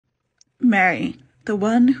Mary, the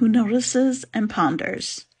one who notices and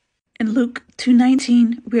ponders. In Luke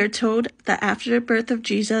 2:19, we are told that after the birth of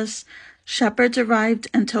Jesus, shepherds arrived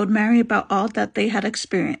and told Mary about all that they had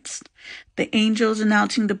experienced, the angels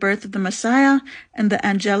announcing the birth of the Messiah and the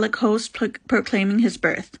angelic host proclaiming his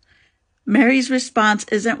birth. Mary's response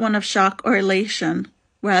isn't one of shock or elation,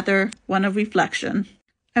 rather one of reflection.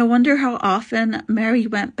 I wonder how often Mary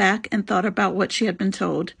went back and thought about what she had been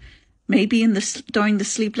told. Maybe during the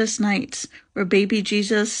sleepless nights where baby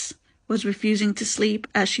Jesus was refusing to sleep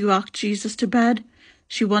as she rocked Jesus to bed,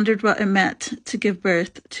 she wondered what it meant to give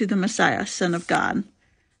birth to the Messiah, Son of God.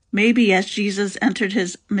 Maybe as Jesus entered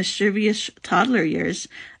his mischievous toddler years,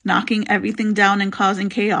 knocking everything down and causing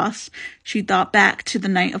chaos, she thought back to the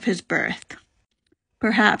night of his birth.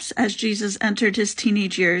 Perhaps as Jesus entered his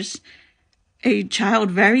teenage years, a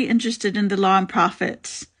child very interested in the law and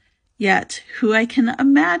prophets, yet who I can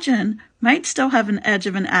imagine might still have an edge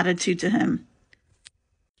of an attitude to him.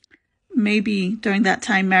 Maybe during that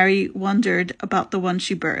time Mary wondered about the one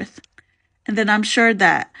she birthed. And then I'm sure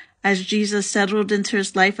that as Jesus settled into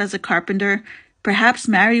his life as a carpenter, perhaps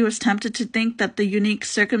Mary was tempted to think that the unique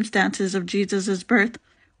circumstances of Jesus' birth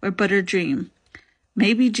were but a dream.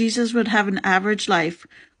 Maybe Jesus would have an average life,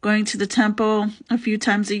 going to the temple a few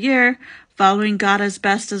times a year, following God as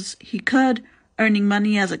best as he could, earning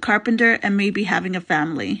money as a carpenter, and maybe having a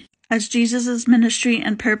family. As Jesus' ministry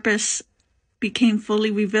and purpose became fully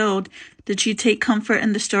revealed, did she take comfort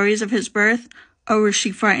in the stories of his birth, or was she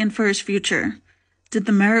frightened for his future? Did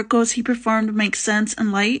the miracles he performed make sense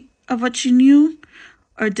in light of what she knew,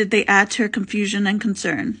 or did they add to her confusion and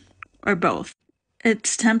concern, or both?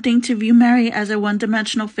 It's tempting to view Mary as a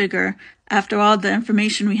one-dimensional figure. After all, the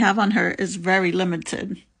information we have on her is very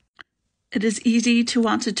limited. It is easy to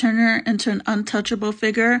want to turn her into an untouchable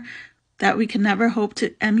figure that we can never hope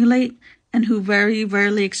to emulate and who very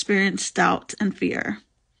rarely experience doubt and fear.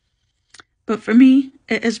 But for me,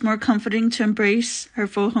 it is more comforting to embrace her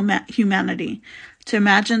full humanity, to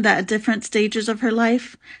imagine that at different stages of her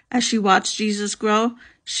life, as she watched Jesus grow,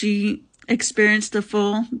 she experienced the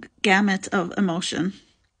full gamut of emotion.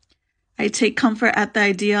 I take comfort at the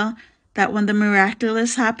idea that when the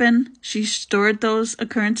miraculous happened, she stored those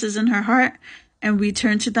occurrences in her heart and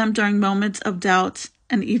returned to them during moments of doubt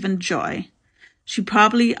and even joy. She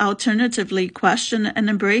probably alternatively questioned and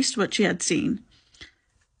embraced what she had seen,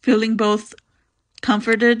 feeling both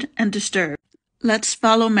comforted and disturbed. Let's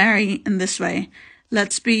follow Mary in this way.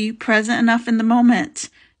 Let's be present enough in the moment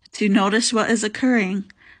to notice what is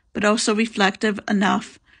occurring, but also reflective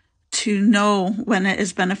enough to know when it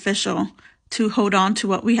is beneficial to hold on to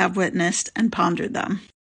what we have witnessed and ponder them.